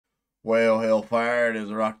Well, Hellfire, it is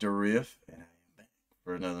RockdaRiff, and I am back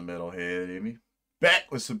for another Metalhead, Emmy.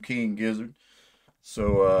 Back with some King Gizzard.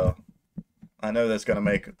 So, I know that's going to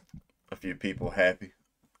make a few people happy.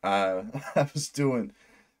 I, I was doing,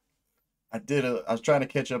 I was trying to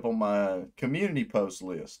catch up on my community post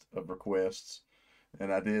list of requests,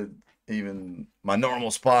 and I did even my normal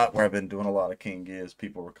spot where I've been doing a lot of King Giz.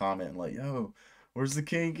 People were commenting like, yo, where's the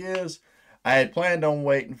King Giz? I had planned on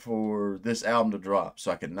waiting for this album to drop so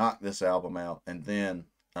I could knock this album out, and then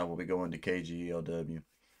I will be going to KGELW.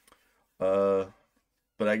 Uh,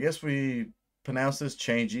 but I guess we pronounce this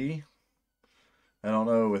Chang'E. I don't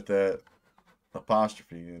know with that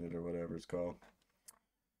apostrophe in it or whatever it's called.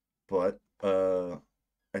 But I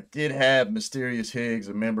did have Mysterious Higgs,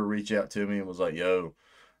 a member, reach out to me and was like, yo,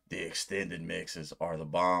 the extended mixes are the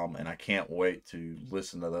bomb, and I can't wait to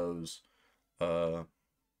listen to those.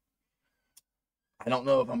 I don't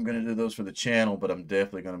know if I'm going to do those for the channel, but I'm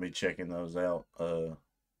definitely going to be checking those out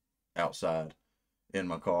outside in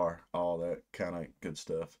my car, all that kind of good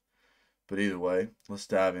stuff. But either way, let's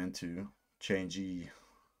dive into Chang'E.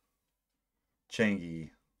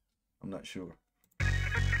 Chang'E. I'm not sure.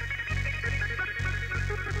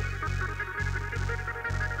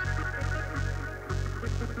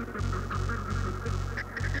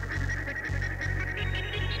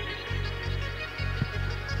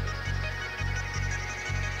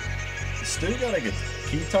 Stu got a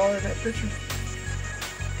guitar in that picture?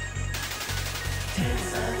 10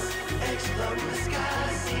 suns explode in the sky,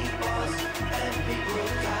 sea balls, and people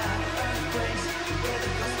die. Earthquakes, where the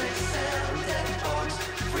cosmic sound and talks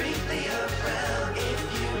freely around. If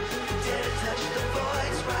you dare to touch the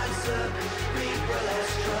voids, rise up, reap our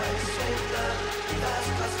last strikes. With the vast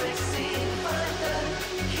cosmic scene, find the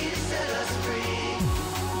key to set us free.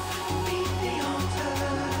 Beat the altar,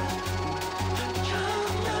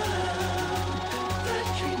 Chang'E, the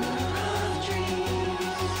dreamer of dreams.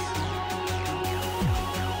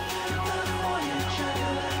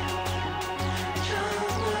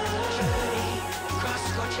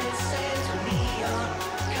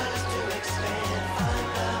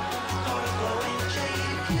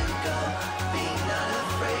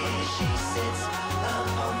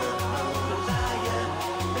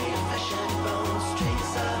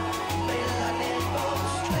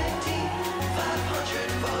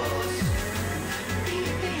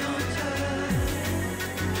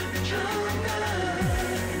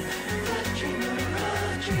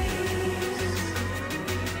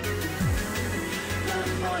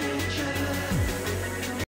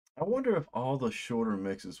 I wonder if all the shorter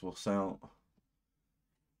mixes will sound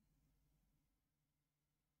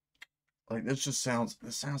like this. This sounds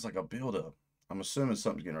like a build-up. I'm assuming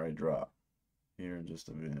something's getting ready to drop here in just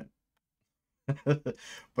a minute.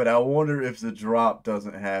 But I wonder if the drop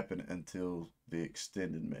doesn't happen until the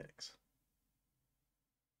extended mix.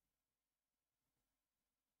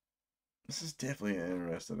 This is definitely an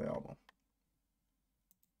interesting album.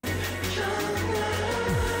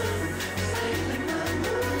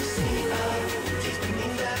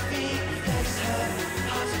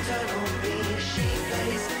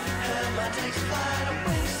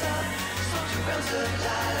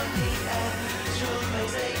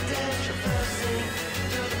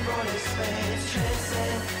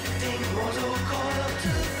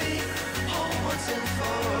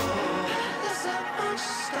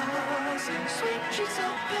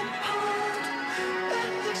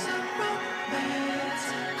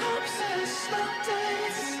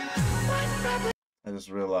 I just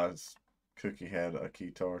realized Cookie had a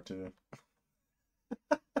guitar too.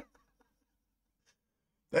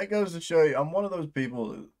 That goes to show you, I'm one of those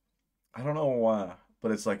people, I don't know why,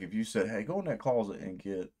 but it's like if you said, hey, go in that closet and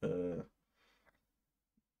get the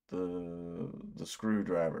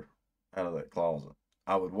screwdriver out of that closet.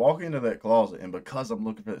 I would walk into that closet, and because I'm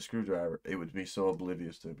looking for that screwdriver, it would be so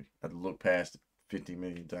oblivious to me. I'd look past it 50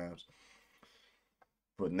 million times.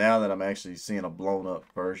 But now that I'm actually seeing a blown up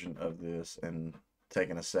version of this and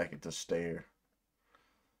taking a second to stare,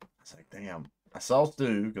 it's like, damn. I saw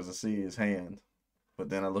Stu because I see his hand, but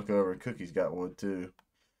then I look over and Cookie's got one too,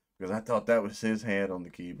 because I thought that was his hand on the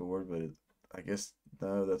keyboard, but I guess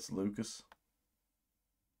no, that's Lucas.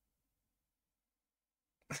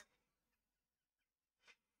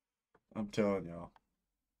 I'm telling y'all,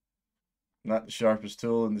 not the sharpest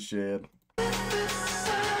tool in the shed.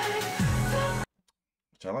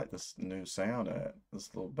 Which I like this new sound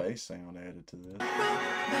this little bass sound added to this.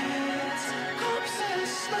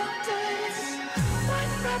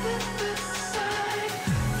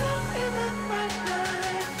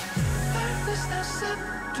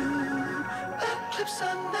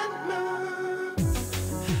 Sun and moon,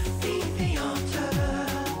 beat the altar.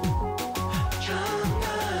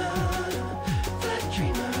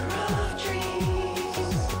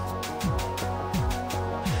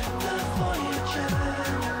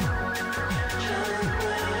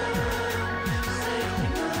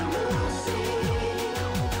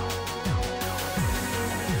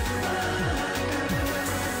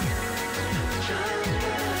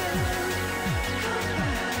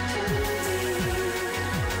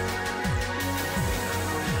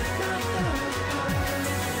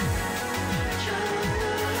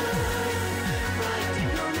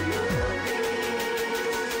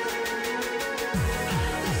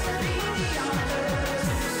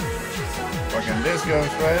 This goes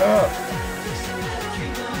straight up.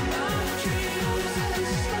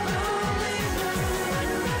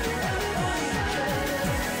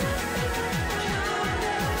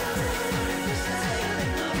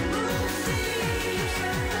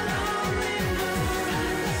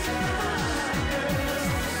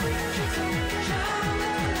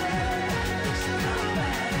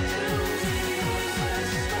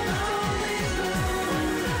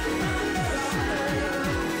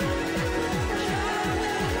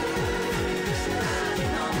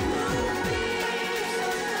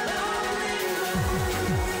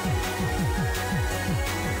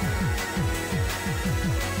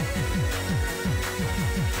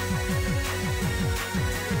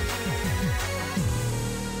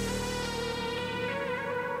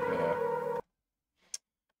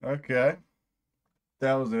 Okay.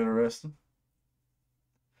 That was interesting.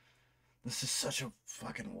 This is such a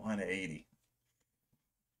fucking 180.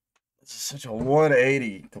 This is such a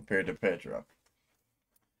 180 compared to Petra.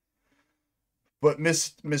 But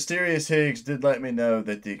Mysterious Higgs did let me know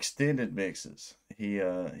that the extended mixes,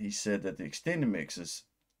 he said that the extended mixes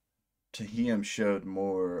to him showed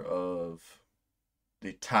more of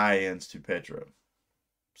the tie-ins to Petra.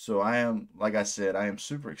 So I am, like I said, I am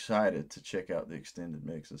super excited to check out the extended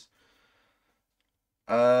mixes.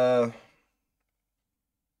 I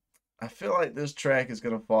feel like this track is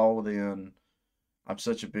gonna fall within. I'm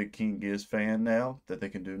such a big King Giz fan now that they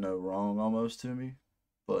can do no wrong almost to me.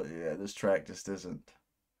 But yeah, this track just isn't.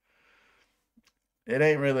 It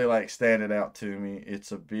ain't really like standing out to me.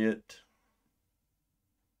 It's a bit.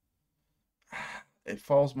 It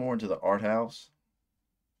falls more into the art house.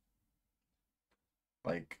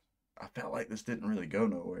 Like I felt like this didn't really go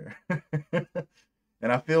nowhere.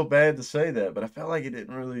 And I feel bad to say that, but I felt like it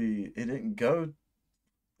didn't go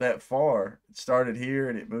that far. It started here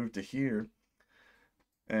and it moved to here.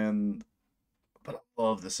 And but I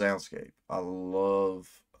love the soundscape. I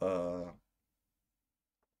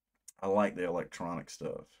like the electronic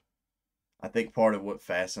stuff. I think part of what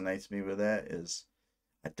fascinates me with that is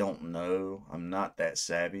I don't know. I'm not that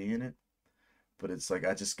savvy in it, but it's like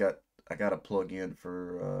I got a plug in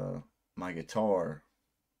for my guitar,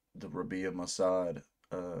 the Rabia Masad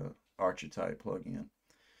Archetype plug-in,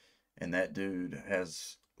 and that dude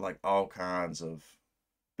has like all kinds of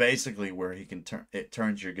basically where he can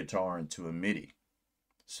turns your guitar into a MIDI.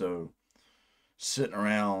 So sitting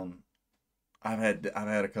around, I've had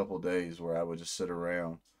a couple of days where I would just sit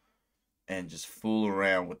around and just fool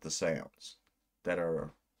around with the sounds that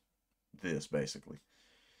are this basically.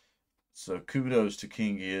 So kudos to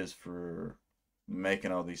King Giz for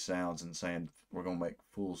making all these sounds and saying we're gonna make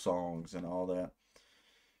full songs and all that.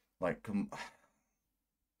 Like,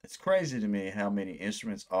 it's crazy to me how many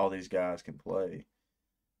instruments all these guys can play.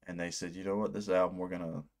 And they said, you know what, this album we're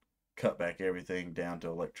gonna cut back everything down to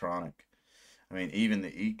electronic. I mean, even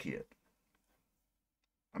the E kit.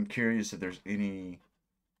 I'm curious if there's any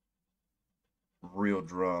real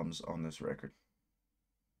drums on this record.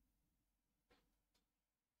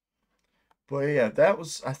 But yeah, that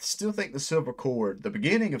was. I still think the silver chord, the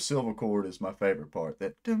beginning of silver chord, is my favorite part.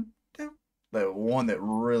 That dum dum, that one that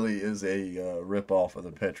really is a rip off of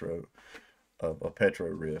the of a Petro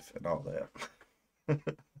riff and all that.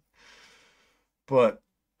 But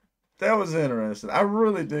that was interesting. I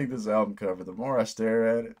really dig this album cover. The more I stare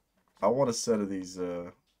at it, I want a set of these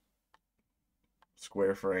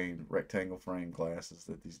square frame, rectangle frame glasses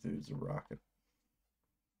that these dudes are rocking.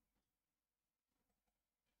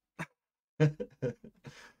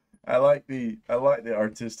 I like the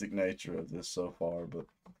artistic nature of this so far, but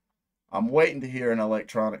I'm waiting to hear an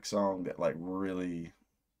electronic song that like really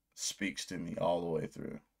speaks to me all the way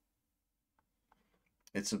through.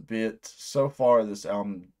 It's a bit so far this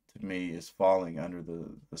album to me is falling under the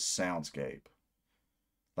soundscape.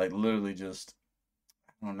 Like literally just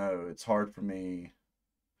I don't know, it's hard for me.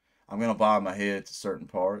 I'm gonna bob my head to certain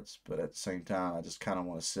parts, but at the same time I just kind of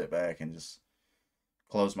want to sit back and just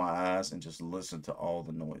close my eyes and just listen to all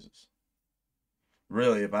the noises.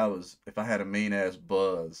 Really, if I had a mean ass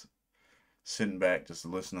buzz sitting back just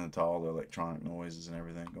listening to all the electronic noises and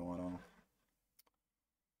everything going on.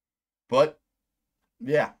 But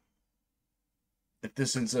yeah, if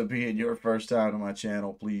this ends up being your first time on my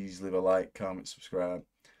channel, please leave a like, comment, subscribe.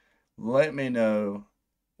 Let me know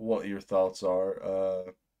what your thoughts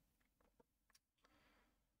are.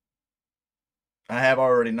 I have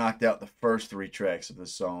already knocked out the first 3 tracks of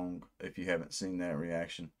this song. If you haven't seen that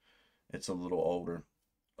reaction, it's a little older.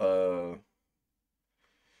 Uh,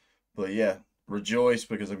 but yeah, rejoice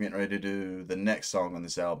because I'm getting ready to do the next song on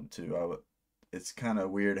this album too. It's kind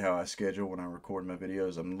of weird how I schedule when I record my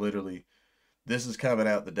videos. I'm literally, this is coming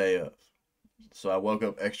out the day of. So I woke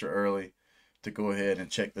up extra early to go ahead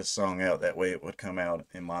and check this song out. That way it would come out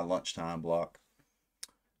in my lunchtime block.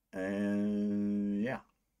 And yeah.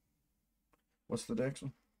 What's the next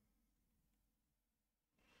one?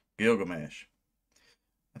 Gilgamesh.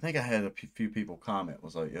 I think I had a few people comment,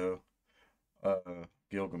 was like, yo,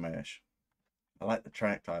 Gilgamesh. I like the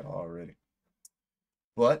track title already.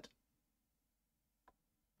 But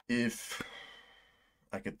if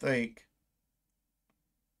I could think,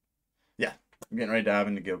 yeah, I'm getting ready to dive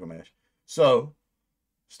into Gilgamesh. So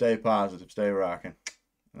stay positive, stay rocking,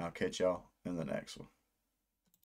 and I'll catch y'all in the next one.